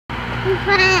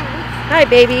Hi,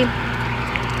 baby.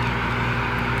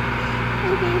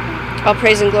 All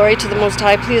praise and glory to the Most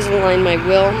High. Please align my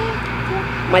will,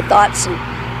 my thoughts,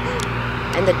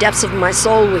 and the depths of my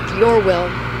soul with your will,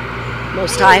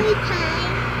 Most High.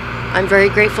 I'm very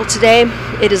grateful today.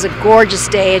 It is a gorgeous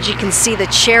day. As you can see, the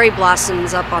cherry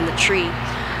blossoms up on the tree.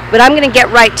 But I'm going to get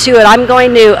right to it. I'm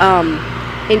going to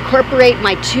incorporate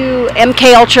my two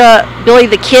MK Ultra Billy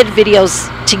the Kid videos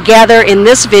together in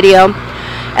this video,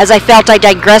 as I felt I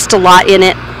digressed a lot in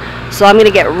it. So I'm going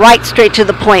to get right straight to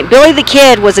the point. Billy the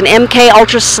Kid was an MK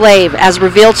Ultra slave, as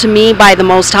revealed to me by the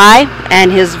Most High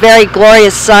and his very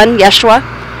glorious son, Yeshewah.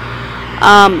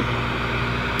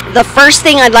 The first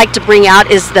thing I'd like to bring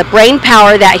out is the brain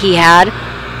power that he had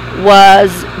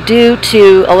was due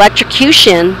to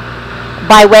electrocution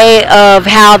by way of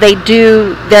how they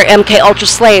do their MK Ultra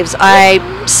slaves. I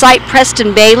cite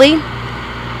Preston Bailey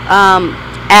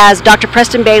as Dr.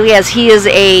 Preston Bailey, as he is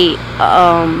a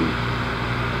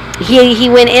he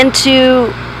went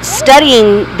into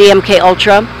studying the MK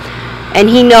Ultra, and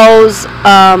he knows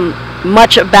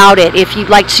much about it. If you'd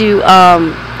like to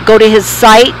go to his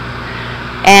site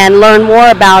and learn more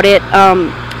about it,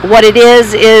 what it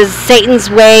is Satan's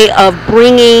way of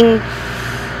bringing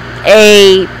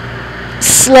a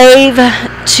slave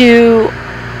to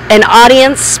an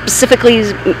audience, specifically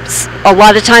a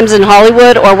lot of times in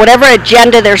Hollywood, or whatever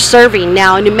agenda they're serving.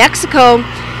 Now in New Mexico,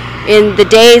 in the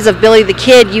days of Billy the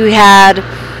Kid, you had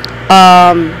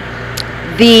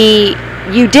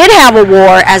you did have a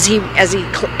war, as he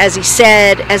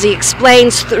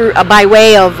explains through by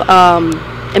way of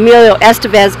Emilio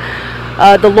Estevez.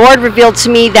 The Lord revealed to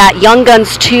me that Young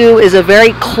Guns 2 is a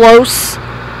very close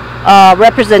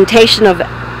representation of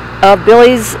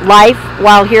Billy's life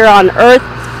while here on earth.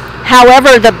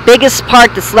 However, the biggest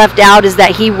part that's left out is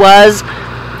that he was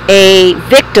a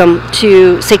victim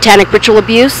to satanic ritual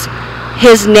abuse.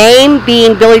 His name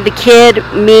being Billy the Kid,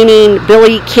 meaning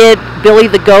Billy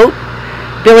the Goat,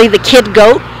 Billy the Kid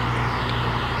Goat,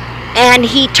 and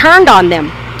he turned on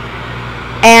them.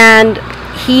 And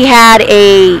he had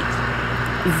a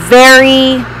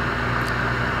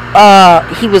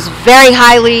he was very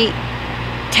highly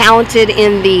talented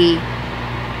in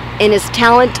his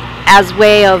talent as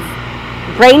way of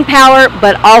brain power,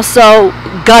 but also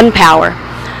gun power.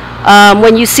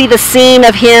 When you see the scene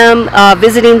of him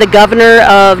visiting the governor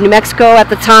of New Mexico at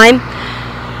the time,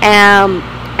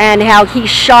 and how he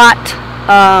shot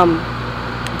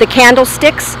the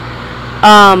candlesticks,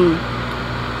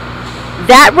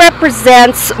 that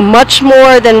represents much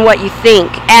more than what you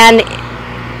think. And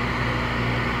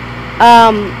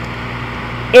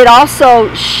it also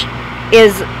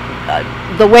is,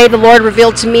 the way the Lord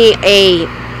revealed to me, a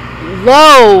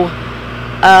low,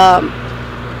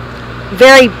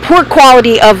 very poor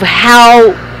quality of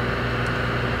how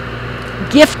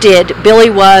gifted Billy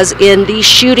was in the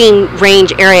shooting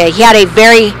range area. He had a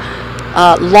very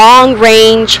long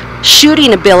range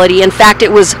shooting ability. In fact,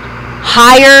 it was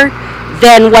higher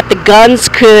than what the guns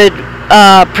could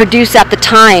produce at the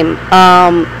time,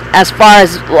 as far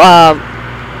as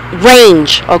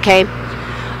range. Okay,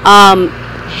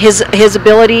 his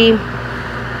ability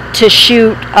to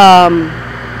shoot a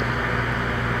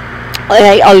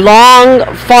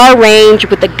long, far range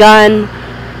with the gun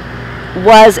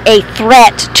was a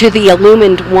threat to the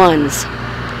illumined ones.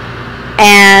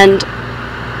 And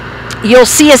you'll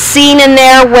see a scene in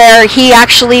there where he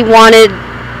actually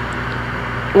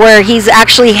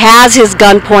has his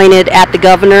gun pointed at the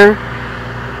governor.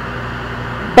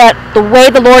 But the way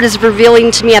the Lord is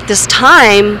revealing to me at this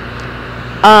time,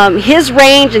 his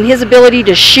range and his ability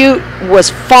to shoot was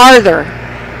farther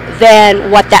than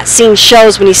what that scene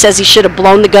shows when he says he should have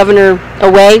blown the governor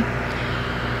away.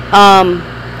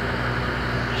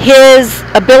 His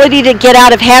ability to get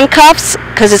out of handcuffs,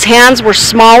 because his hands were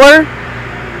smaller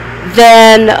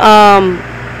than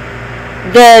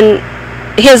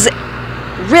his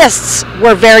wrists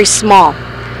were very small,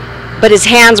 but his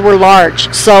hands were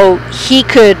large, so he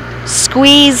could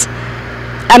squeeze.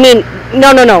 I mean,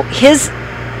 no.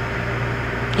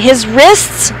 His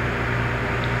wrists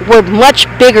were much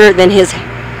bigger than his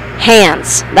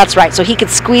hands. That's right. So he could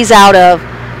squeeze out of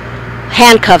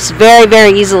handcuffs very,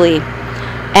 very easily.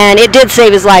 And it did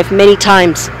save his life many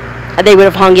times. They would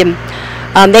have hung him.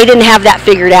 They didn't have that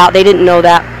figured out. They didn't know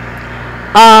that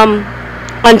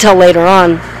until later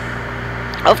on,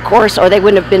 of course, or they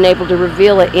wouldn't have been able to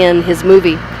reveal it in his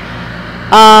movie.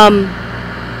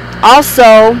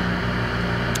 Also,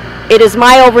 it is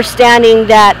my understanding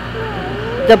that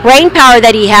the brain power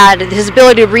that he had, his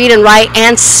ability to read and write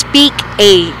and speak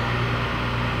a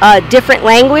different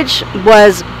language,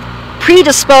 was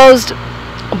predisposed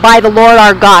by the Lord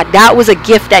our God. That was a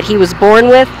gift that he was born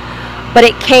with, but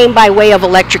it came by way of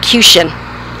electrocution.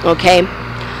 Okay.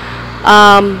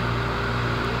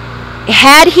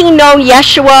 Had he known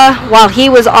Yeshewah while he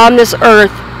was on this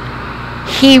earth,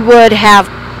 he would have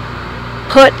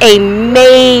put a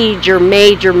major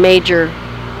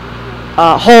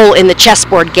hole in the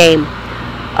chessboard game.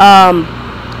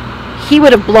 He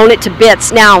would have blown it to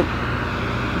bits. Now,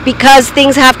 because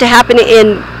things have to happen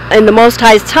in the Most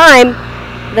High's time,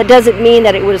 that doesn't mean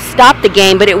that it would have stopped the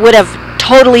game, but it would have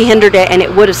totally hindered it, and it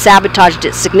would have sabotaged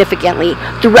it significantly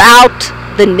throughout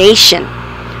the nation.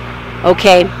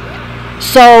 Okay,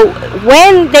 so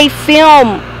when they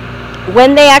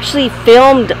actually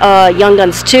filmed Young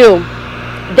Guns 2,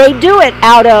 they do it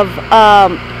out of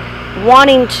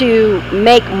wanting to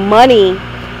make money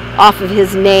off of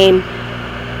his name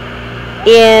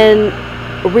in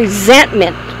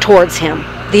resentment towards him.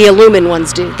 The Illumin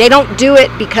ones do. They don't do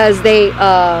it because they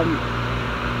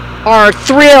are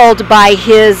thrilled by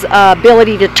his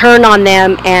ability to turn on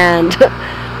them, and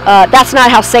that's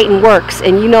not how Satan works,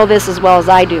 and you know this as well as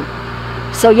I do.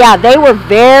 So yeah, they were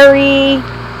very,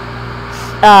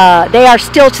 they are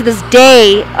still to this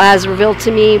day, as revealed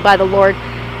to me by the Lord,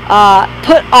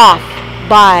 put off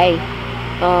by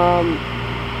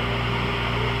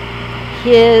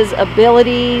his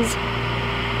abilities,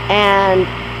 and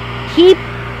he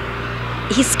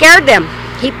scared them.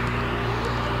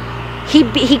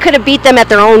 He could have beat them at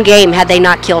their own game had they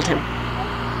not killed him.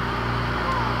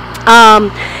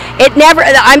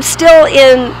 I'm still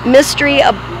in mystery.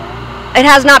 It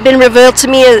has not been revealed to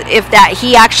me if that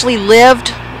he actually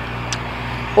lived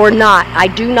or not. I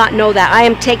do not know that. I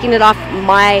am taking it off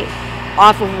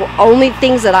of only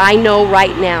things that I know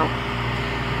right now.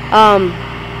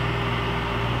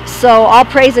 So all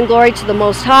praise and glory to the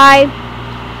Most High.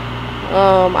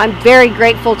 I'm very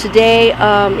grateful today.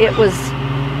 It was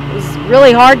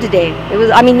really hard today.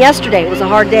 Yesterday it was a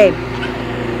hard day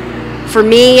for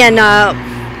me, and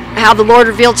how the Lord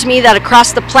revealed to me that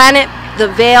across the planet the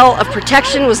veil of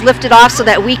protection was lifted off so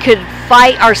that we could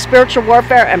fight our spiritual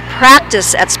warfare and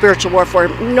practice at spiritual warfare.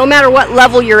 No matter what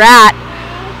level you're at,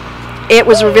 it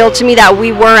was revealed to me that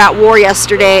we were at war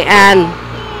yesterday, and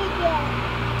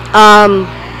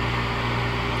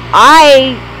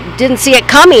I didn't see it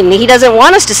coming. He doesn't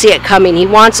want us to see it coming. He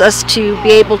wants us to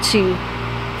be able to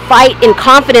fight in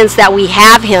confidence that we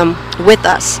have him with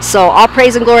us. So all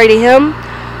praise and glory to him.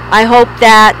 I hope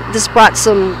that this brought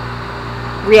some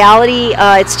reality.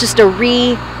 It's just a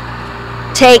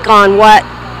retake on what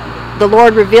the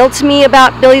Lord revealed to me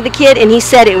about Billy the Kid, and he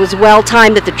said it was well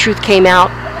timed that the truth came out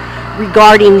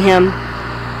regarding him.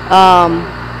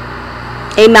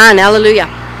 Amen. Hallelujah.